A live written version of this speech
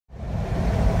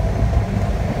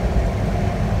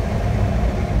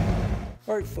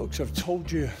All right, folks, I've told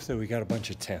you that we got a bunch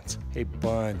of tents, a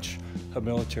bunch of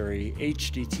military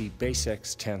HDT Base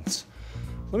X tents.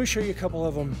 Let me show you a couple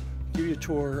of them, give you a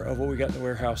tour of what we got in the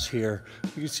warehouse here.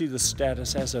 You can see the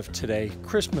status as of today,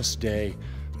 Christmas Day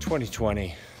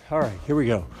 2020. All right, here we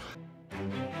go.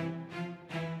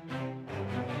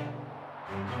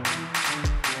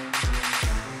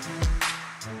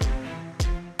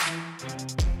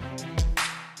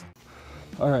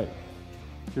 All right,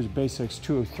 here's a Base X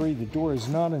 203. The door is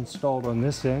not installed on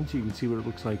this end, so you can see what it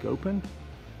looks like open.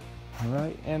 All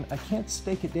right, and I can't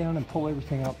stake it down and pull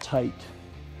everything out tight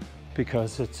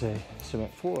because it's a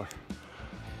cement floor.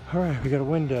 All right, we got a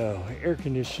window, air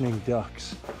conditioning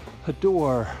ducts, a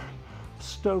door,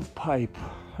 stovepipe,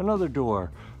 another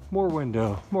door, more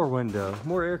window,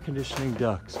 more air conditioning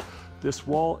ducts. This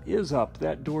wall is up,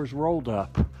 that door's rolled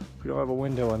up. We don't have a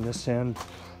window on this end.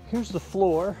 Here's the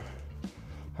floor.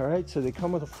 All right, so they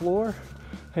come with a floor,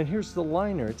 and here's the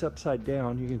liner. It's upside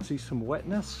down. You can see some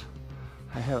wetness.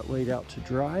 I have it laid out to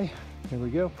dry. There we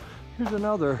go. Here's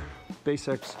another Base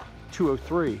X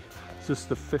 203. This is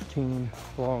the 15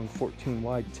 long, 14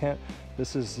 wide tent.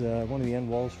 This is one of the end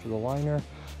walls for the liner.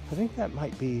 I think that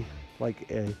might be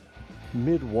like a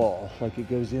mid wall, like it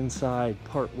goes inside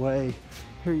part way.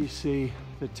 Here you see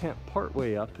the tent part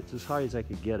way up. It's as high as I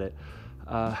could get it.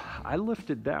 I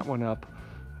lifted that one up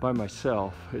by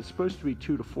myself. It's supposed to be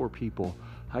 2 to 4 people.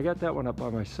 I got that one up by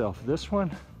myself. This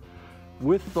one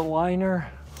with the liner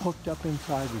hooked up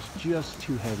inside was just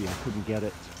too heavy. I couldn't get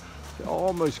it. I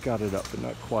almost got it up, but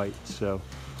not quite. So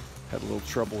had a little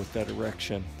trouble with that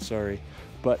erection. Sorry.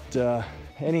 But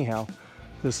anyhow,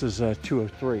 this is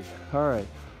 203. All right,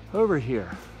 over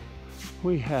here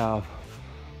we have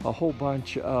a whole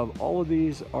bunch of, all of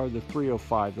these are the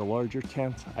 305, the larger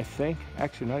tents, I think.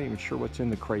 Actually, not even sure what's in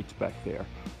the crates back there.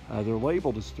 They're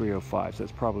labeled as 305s,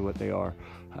 that's probably what they are.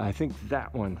 I think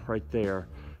that one right there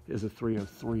is a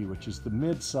 303, which is the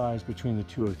mid-size between the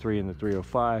 203 and the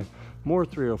 305. More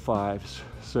 305s,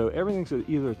 so everything's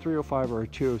either a 305 or a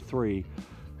 203,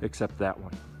 except that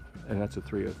one, and that's a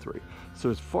 303. So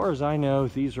as far as I know,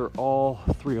 these are all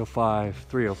 305,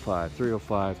 305,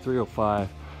 305, 305.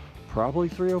 Probably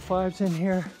 305s in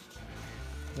here.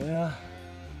 Yeah,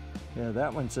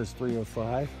 that one says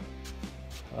 305.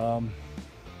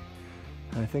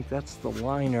 I think that's the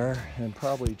liner and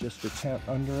probably just a tent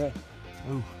under it.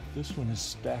 Oh, this one is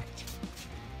stacked.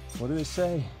 What do they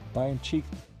say? Buy them cheap,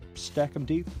 stack them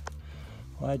deep.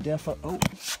 Well, I definitely, oh,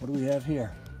 what do we have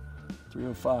here?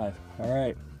 305, all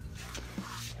right.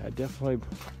 I definitely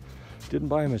didn't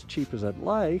buy them as cheap as I'd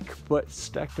like, but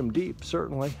stacked them deep,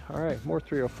 certainly. All right, more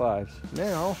 305s.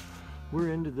 Now,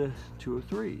 we're into the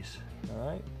 203s, all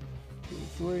right?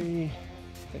 203,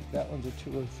 I think that one's a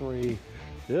 203.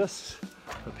 This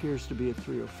appears to be a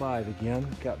 305 again,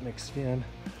 got mixed in.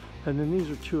 And then these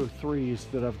are 203s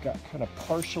that I've got kind of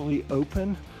partially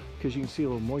open because you can see a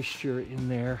little moisture in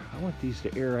there. I want these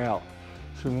to air out.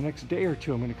 So in the next day or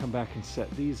two, I'm gonna come back and set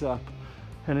these up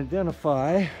and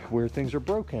identify where things are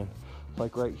broken.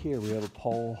 Like right here, we have a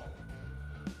pole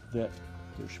that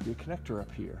there should be a connector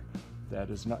up here. That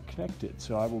is not connected,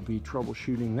 so I will be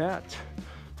troubleshooting that.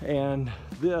 And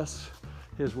this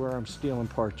is where I'm stealing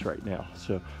parts right now.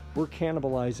 So we're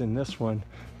cannibalizing this one,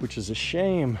 which is a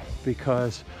shame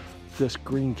because this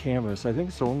green canvas, I think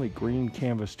it's the only green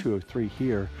canvas 203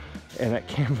 here, and that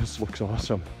canvas looks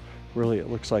awesome. Really, it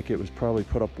looks like it was probably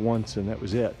put up once and that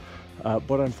was it.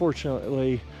 But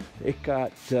unfortunately, it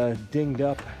got dinged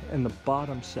up in the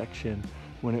bottom section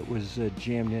when it was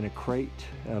jammed in a crate.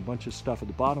 A bunch of stuff at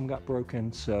the bottom got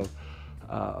broken, so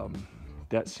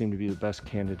that seemed to be the best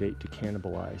candidate to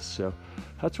cannibalize. So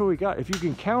that's what we got. If you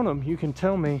can count them, you can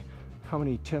tell me how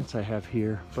many tents I have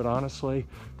here. But honestly,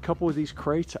 a couple of these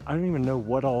crates, I don't even know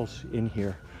what all's in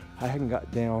here. I haven't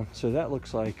got down, so that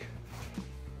looks like,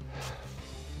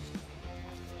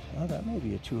 oh, that may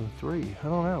be a 203, I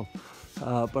don't know.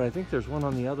 But I think there's one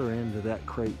on the other end of that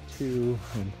crate too,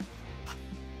 and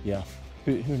yeah,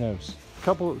 who knows?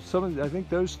 I think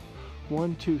those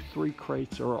 1, 2, 3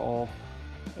 crates are all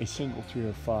a single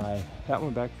 305. That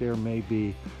one back there may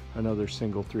be another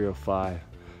single 305.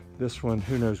 This one,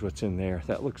 who knows what's in there?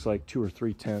 That looks like 2 or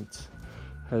 3 tents.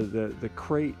 The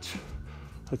crate,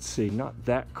 let's see, not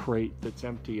that crate that's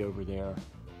empty over there,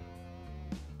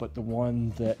 but the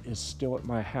one that is still at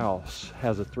my house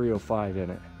has a 305 in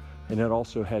it, and it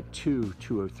also had 2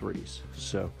 203s.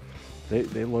 So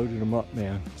they loaded them up,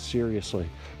 man, seriously.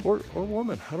 Or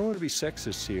woman, I don't want to be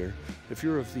sexist here. If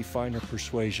you're of the finer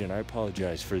persuasion, I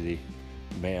apologize for the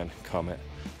man comment.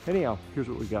 Anyhow, here's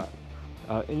what we got.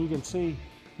 And you can see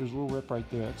there's a little rip right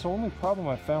there. It's the only problem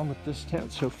I found with this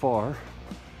tent so far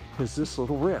is this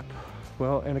little rip.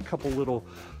 Well, and a couple little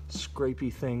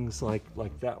scrapey things like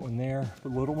that one there, the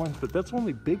little one, but that's the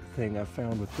only big thing I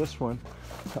found with this one.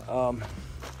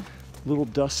 Little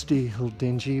dusty, a little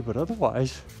dingy, but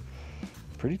otherwise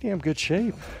pretty damn good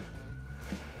shape.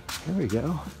 Here we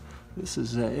go. This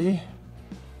is a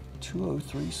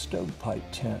 203 stovepipe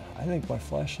tent. I think my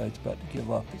flashlight's about to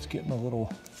give up. It's getting a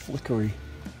little flickery.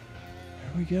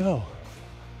 Here we go.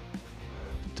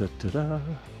 Da-da-da.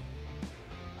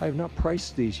 I have not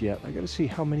priced these yet. I gotta see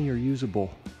how many are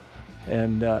usable.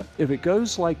 And if it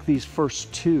goes like these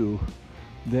first two,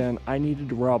 then I needed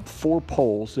to rob 4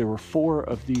 poles. There were 4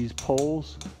 of these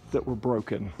poles that were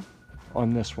broken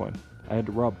on this one. I had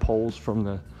to rob poles from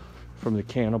the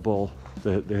cannibal.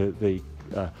 You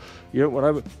know, when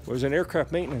I was in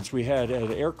aircraft maintenance, we had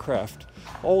an aircraft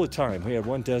all the time. We had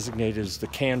one designated as the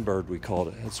can bird, we called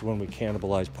it. That's the one we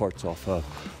cannibalized parts off of.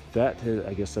 That,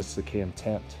 I guess that's the can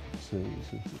tent. So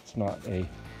it's not an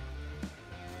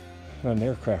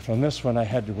aircraft. On this one, I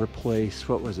had to replace,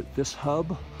 what was it, this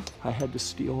hub? I had to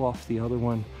steal off the other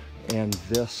one, and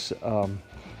this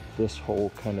whole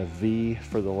kind of V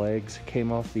for the legs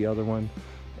came off the other one,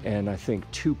 and I think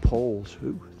 2 poles.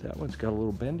 Ooh, that one's got a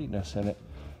little bendiness in it.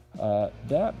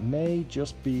 That may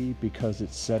just be because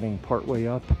it's setting part way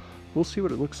up. We'll see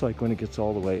what it looks like when it gets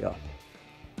all the way up.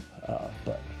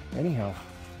 But anyhow,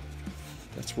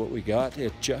 that's what we got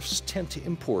at Jeff's Tent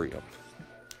Emporium.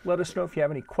 Let us know if you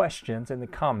have any questions in the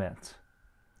comments.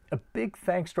 A big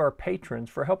thanks to our patrons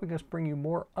for helping us bring you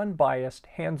more unbiased,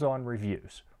 hands-on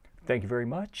reviews. Thank you very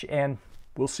much, and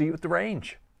we'll see you at the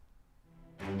range.